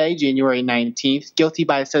Sunday, January 19th, Guilty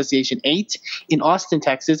by Association 8 in Austin,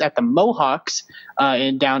 Texas, at the Mohawks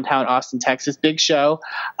in downtown Austin, Texas. Big show.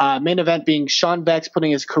 Main event being Sean Vex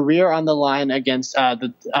putting his career on the line against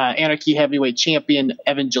the Anarchy heavyweight champion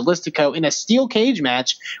Evan Jalistico in a steel cage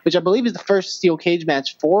match, which I believe is the first steel cage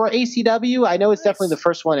match for ACW. I know it's definitely the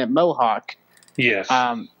first one at Mohawk. Yes.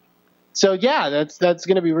 So yeah, that's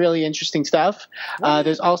going to be really interesting stuff.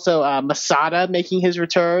 There's also Masada making his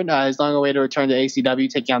return. His long way to return to ACW,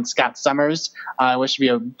 taking on Scott Summers, which should be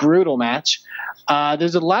a brutal match.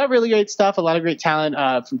 There's a lot of really great stuff, a lot of great talent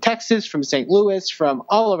from Texas, from St. Louis, from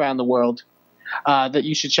all around the world that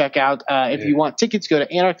you should check out. If you want tickets, go to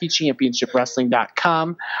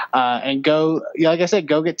anarchychampionshipwrestling.com and go, like I said,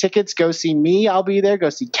 go get tickets. Go see me. I'll be there. Go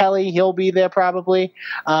see Kelly. He'll be there probably.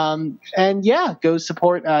 And yeah, go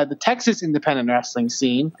support the Texas independent wrestling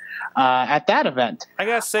scene at that event. I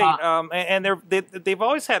gotta say, and they've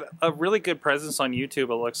always had a really good presence on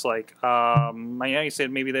YouTube. It looks like. I know you said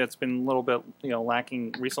maybe that's been a little bit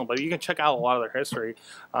lacking recently, but you can check out a lot of their history,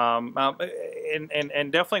 and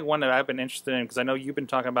definitely one that I've been interested in because I know you've been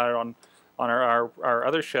talking about it on our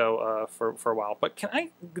other show for a while. But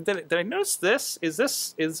did I notice this? Is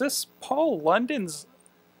this Paul London's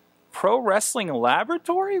Pro Wrestling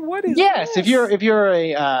Laboratory? What is? Yes, this? if you're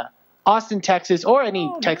a Austin, Texas, or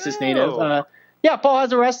any Texas native, yeah, Paul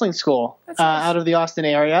has a wrestling school out of the Austin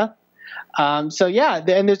area. So yeah,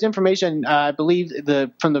 and there's information. I believe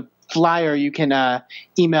from the flyer, you can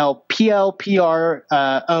email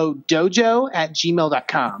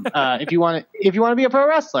plprodojo@gmail.com if you want to be a pro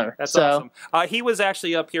wrestler. That's awesome. He was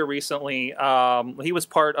actually up here recently. He was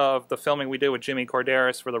part of the filming we did with Jimmy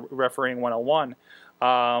Corderas for the Refereeing 101.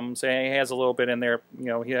 So he has a little bit in there.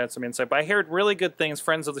 He had some insight. But I heard really good things.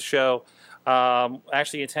 Friends of the show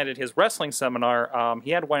actually attended his wrestling seminar.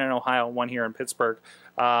 He had one in Ohio, one here in Pittsburgh.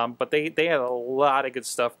 But they had a lot of good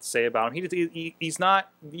stuff to say about him. He's not.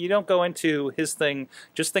 You don't go into his thing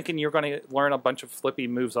just thinking you're going to learn a bunch of flippy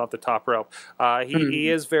moves off the top rope. He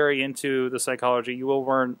is very into the psychology. You will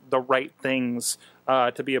learn the right things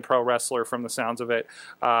to be a pro wrestler from the sounds of it.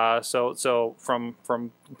 So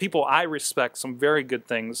from people I respect, some very good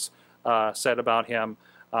things said about him.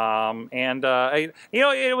 It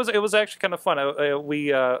was actually kind of fun.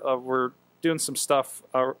 We were doing some stuff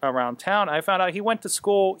around town. I found out he went to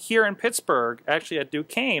school here in Pittsburgh, actually at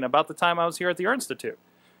Duquesne, about the time I was here at the Art Institute.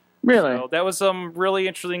 Really? So that was some really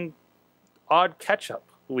interesting, odd catch-up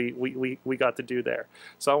we got to do there.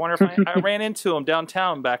 So I wonder if I ran into him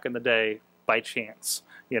downtown back in the day by chance,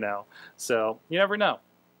 So you never know.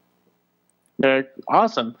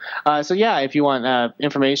 Awesome. So yeah, if you want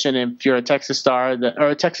information, if you're a Texas star or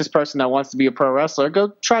a Texas person that wants to be a pro wrestler, go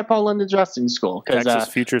try Paul London's wrestling school because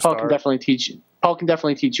Paul can definitely teach you. Paul can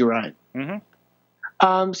definitely teach you right. Mm-hmm.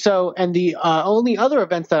 And the only other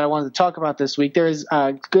events that I wanted to talk about this week, there is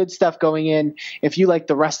good stuff going in. If you like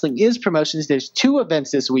the Wrestling Is promotions, there's 2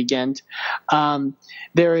 events this weekend.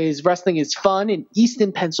 There is Wrestling Is Fun in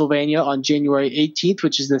Easton, Pennsylvania on January 18th,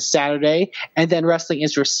 which is this Saturday. And then Wrestling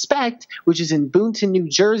Is Respect, which is in Boonton, New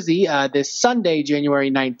Jersey, this Sunday,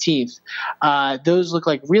 January 19th. Those look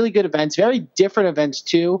like really good events, very different events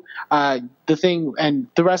too. The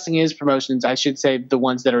Wrestling Is promotions, I should say the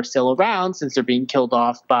ones that are still around since they're being killed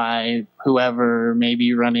off by whoever may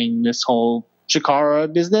be running this whole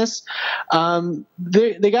Chikara business.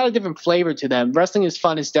 They got a different flavor to them. Wrestling Is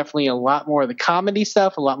Fun is definitely a lot more of the comedy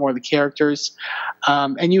stuff, a lot more of the characters.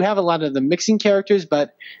 And you have a lot of the mixing characters,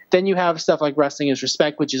 but then you have stuff like Wrestling Is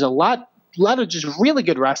Respect, which is a lot of just really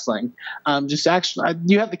good wrestling. Just actually,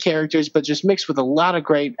 you have the characters, but just mixed with a lot of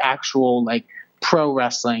great actual pro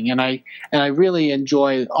wrestling, and I really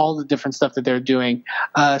enjoy all the different stuff that they're doing.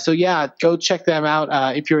 So yeah, go check them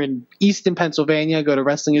out. If you're in Easton, Pennsylvania, go to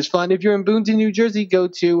Wrestling Is Fun. If you're in Boonton, New Jersey, go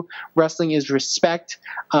to Wrestling Is Respect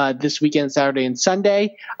this weekend, Saturday and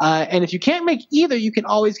Sunday. And if you can't make either, you can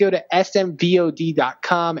always go to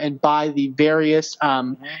smvod.com and buy the various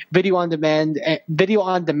video on demand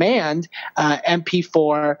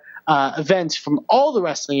MP4 events from all the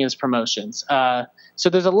Wrestling Is promotions. So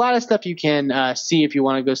there's a lot of stuff you can see if you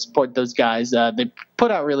want to go support those guys. They put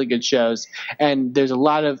out really good shows, and there's a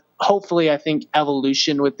lot of, hopefully, I think,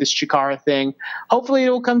 evolution with this Chikara thing. Hopefully it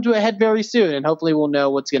will come to a head very soon, and hopefully we'll know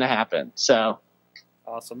what's going to happen. So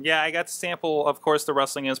Awesome. Yeah, I got to sample, of course, the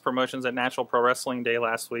Wrestling Is promotions at National Pro Wrestling Day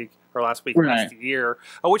last last year.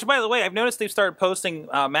 Which, by the way, I've noticed they've started posting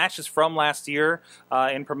matches from last year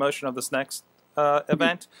in promotion of this next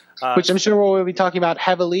event. Which I'm sure we'll be talking about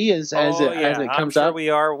heavily as it comes up. I'm sure we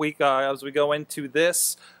are as we go into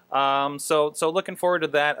this. So looking forward to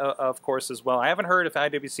that, of course, as well. I haven't heard if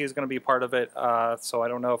IWC is going to be part of it, so I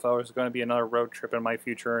don't know if there's going to be another road trip in my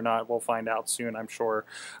future or not. We'll find out soon, I'm sure.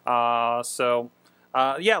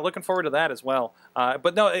 Yeah, looking forward to that as well.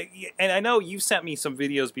 But no, and I know you've sent me some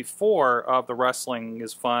videos before of the Wrestling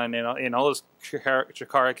Is Fun and all those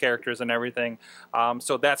Chikara characters and everything.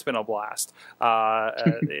 So that's been a blast.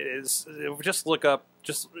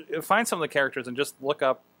 Just find some of the characters and just look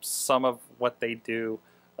up some of what they do,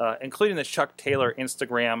 including the Chuck Taylor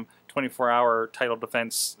Instagram 24-hour title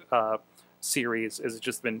defense series has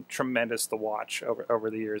just been tremendous to watch over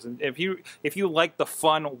the years. And if you like the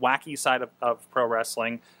fun, wacky side of pro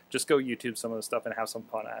wrestling, just go YouTube some of the stuff and have some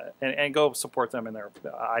fun at it, and go support them in their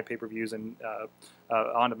iPay-per-views and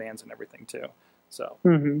on-demands and everything too. So.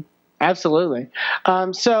 Mm-hmm. Absolutely.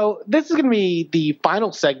 So this is going to be the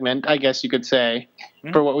final segment, I guess you could say,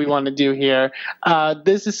 for what we want to do here.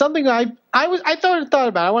 This is something I thought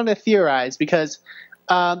about. I wanted to theorize because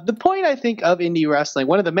the point, I think, of indie wrestling,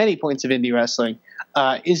 one of the many points of indie wrestling,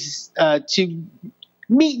 is to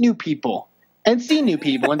meet new people and see new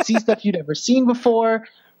people and see stuff you'd never seen before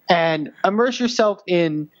and immerse yourself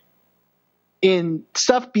in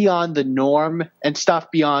stuff beyond the norm and stuff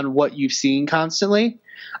beyond what you've seen constantly.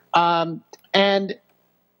 And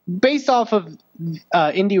based off of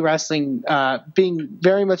indie wrestling being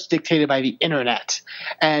very much dictated by the internet,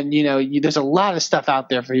 and there's a lot of stuff out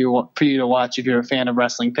there for you to watch if you're a fan of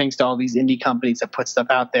wrestling, thanks to all these indie companies that put stuff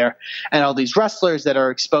out there and all these wrestlers that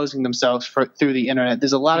are exposing themselves through the internet.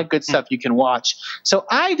 There's a lot of good stuff you can watch. So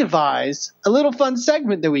I devised a little fun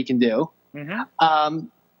segment that we can do.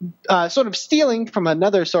 Sort of stealing from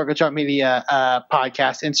another Sorgatron Chart Media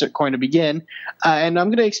podcast, Insert Coin to Begin. And I'm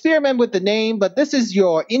going to experiment with the name, but this is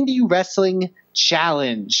your Indie Wrestling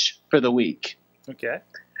Challenge for the week. Okay.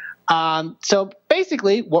 So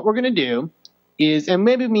basically what we're going to do is, and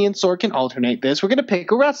maybe me and Sorg can alternate this, we're going to pick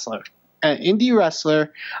a wrestler. An indie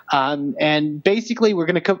wrestler, and basically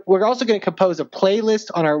we're also going to compose a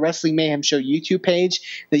playlist on our Wrestling Mayhem Show YouTube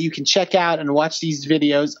page that you can check out and watch these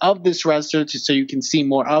videos of this wrestler so you can see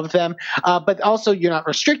more of them. But also you're not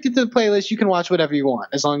restricted to the playlist. You can watch whatever you want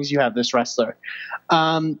as long as you have this wrestler.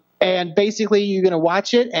 And basically you're going to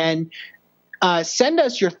watch it and send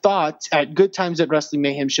us your thoughts at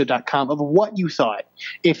goodtimes@wrestlingmayhemshow.com of what you thought.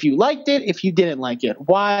 If you liked it, if you didn't like it,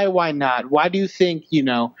 why not? Why do you think,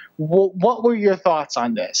 what were your thoughts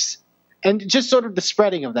on this? And just sort of the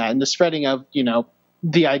spreading of that and the spreading of,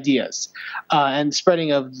 the ideas and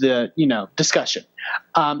spreading of the, discussion.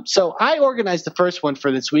 So I organized the first one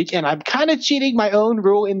for this week, and I'm kind of cheating my own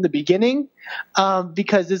rule in the beginning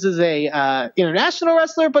because this is a international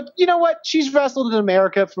wrestler, but you know what? She's wrestled in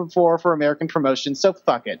America for American promotions, so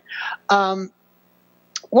fuck it.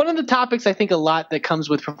 One of the topics I think a lot that comes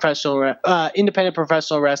with independent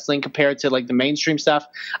professional wrestling compared to like the mainstream stuff,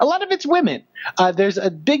 a lot of it's women. There's a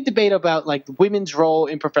big debate about like women's role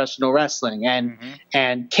in professional wrestling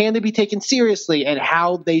and can they be taken seriously and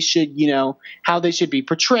how they should be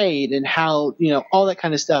portrayed and how, all that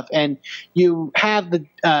kind of stuff. And you have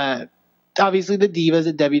the obviously the divas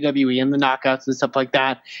at WWE and the knockouts and stuff like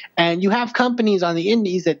that. And you have companies on the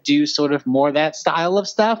indies that do sort of more that style of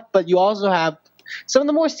stuff, but you also have some of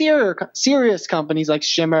the more serious companies like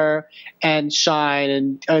Shimmer and Shine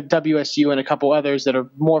and WSU and a couple others that are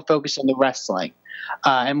more focused on the wrestling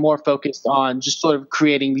and more focused on just sort of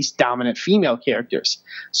creating these dominant female characters.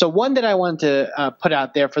 So one that I wanted to put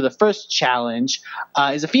out there for the first challenge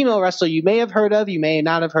is a female wrestler you may have heard of, you may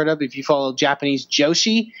not have heard of if you follow Japanese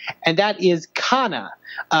Joshi, and that is Kana.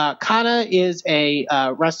 Kana is a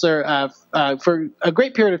wrestler for a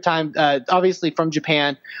great period of time, obviously from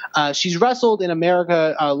Japan. She's wrestled in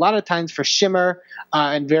America a lot of times for Shimmer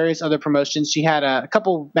and various other promotions. She had a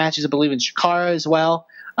couple matches, I believe, in Chikara as well,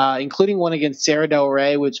 including one against Sarah Del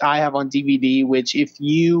Rey, which I have on DVD, which if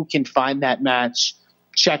you can find that match,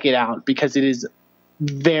 check it out because it is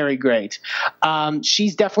very great.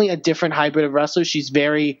 She's definitely a different hybrid of wrestler. She's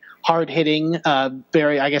very hard-hitting,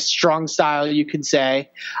 very, I guess, strong style, you could say.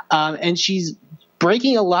 And she's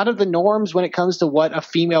breaking a lot of the norms when it comes to what a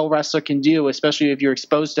female wrestler can do, especially if you're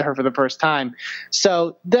exposed to her for the first time.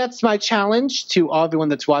 So that's my challenge to everyone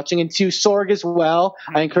that's watching, and to Sorg as well.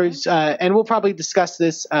 I encourage, and we'll probably discuss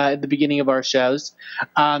this at the beginning of our shows,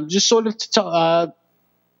 just sort of to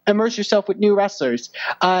immerse yourself with new wrestlers.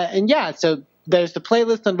 And yeah, so there's the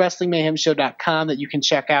playlist on WrestlingMayhemShow.com that you can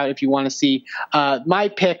check out if you want to see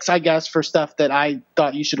my picks, I guess, for stuff that I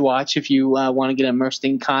thought you should watch if you want to get immersed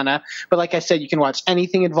in Kana. But like I said, you can watch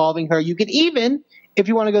anything involving her. You could even, if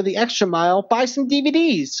you want to go the extra mile, buy some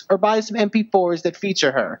DVDs or buy some MP4s that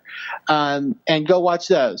feature her, and go watch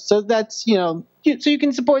those. So that's, so you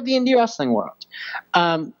can support the indie wrestling world.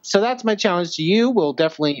 So that's my challenge to you. We'll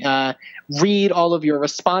definitely read all of your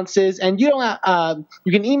responses, and you don't.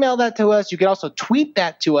 You can email that to us. You can also tweet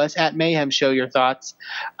that to us at Mayhem Show. Your thoughts.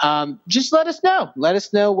 Just let us know. Let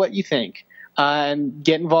us know what you think, and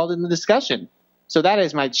get involved in the discussion. So that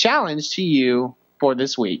is my challenge to you for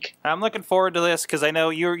this week. I'm looking forward to this because I know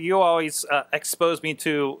you always expose me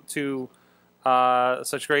to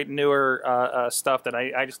such great newer stuff that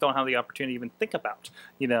I just don't have the opportunity to even think about,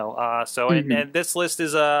 and this list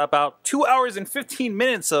is about 2 hours and 15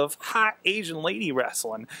 minutes of hot Asian lady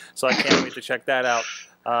wrestling, so I can't wait to check that out.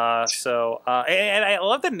 And I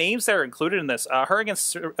love the names that are included in this. Her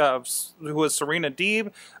against who was Serena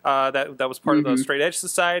Deeb, that was part of the Straight Edge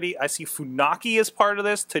Society. I see Funaki as part of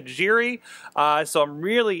this, Tajiri. So I'm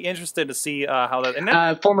really interested to see how that.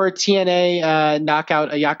 And former TNA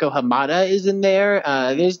knockout Ayako Hamada is in there.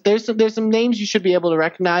 There's some names you should be able to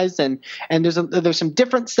recognize, and there's some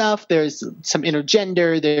different stuff. There's some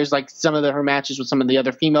intergender. There's like some of her matches with some of the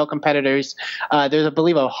other female competitors. There's, I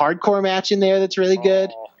believe, a hardcore match in there that's really good.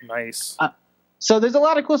 Oh, nice. So there's a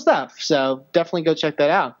lot of cool stuff. So definitely go check that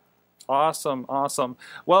out. Awesome.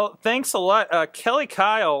 Well, thanks a lot, Kelly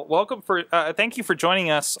Kyle. Welcome thank you for joining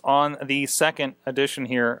us on the second edition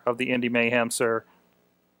here of the Indy Mayhem, sir.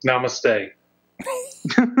 Namaste.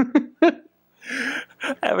 I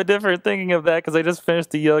have a different thinking of that because I just finished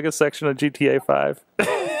the yoga section of GTA 5.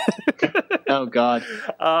 Oh God.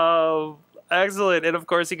 Excellent. And, of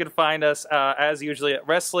course, you can find us, as usually, at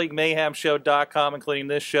WrestlingMayhemShow.com, including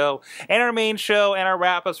this show, and our main show, and our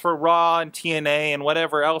wrap-ups for Raw and TNA, and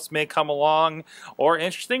whatever else may come along, or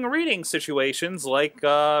interesting reading situations like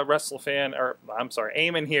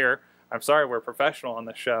Eamon here. I'm sorry, we're professional on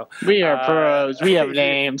this show. We are pros. We have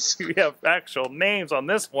names. We have actual names on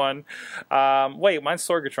this one. Wait, mine's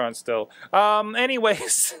Sorgatron still.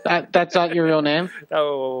 Anyways. That's not your real name?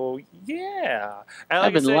 Oh, yeah.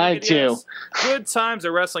 I've been lied to. Good times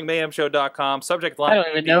at WrestlingMayhemShow.com. Subject line. I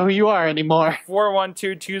don't even know who you are anymore.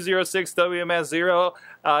 412-206-WMS0.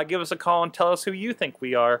 Give us a call and tell us who you think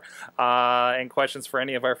we are, and questions for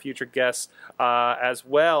any of our future guests as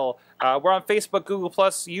well. We're on Facebook, Google+,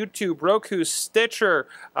 YouTube, Roku, Stitcher,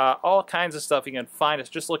 all kinds of stuff. You can find us.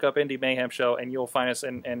 Just look up Indy Mayhem Show, and you'll find us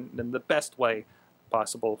in the best way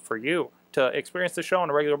possible for you to experience the show on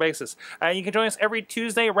a regular basis. You can join us every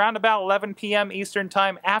Tuesday around about 11 p.m. Eastern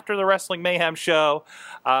Time after the Wrestling Mayhem Show.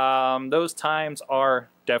 Those times are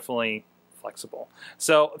definitely flexible.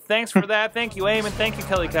 So thanks for that. Thank you, Eamon. Thank you,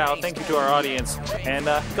 Kelly Kyle. Thank you to our audience. And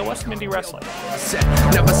go watch some indie wrestling. Never said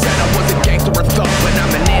I was a gangster or thug, but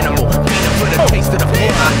I'm an animal. Beating for the taste of the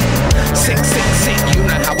blood. Sick, you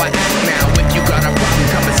know how I act now. If you got a problem,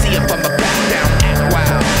 come and see if I'm a bad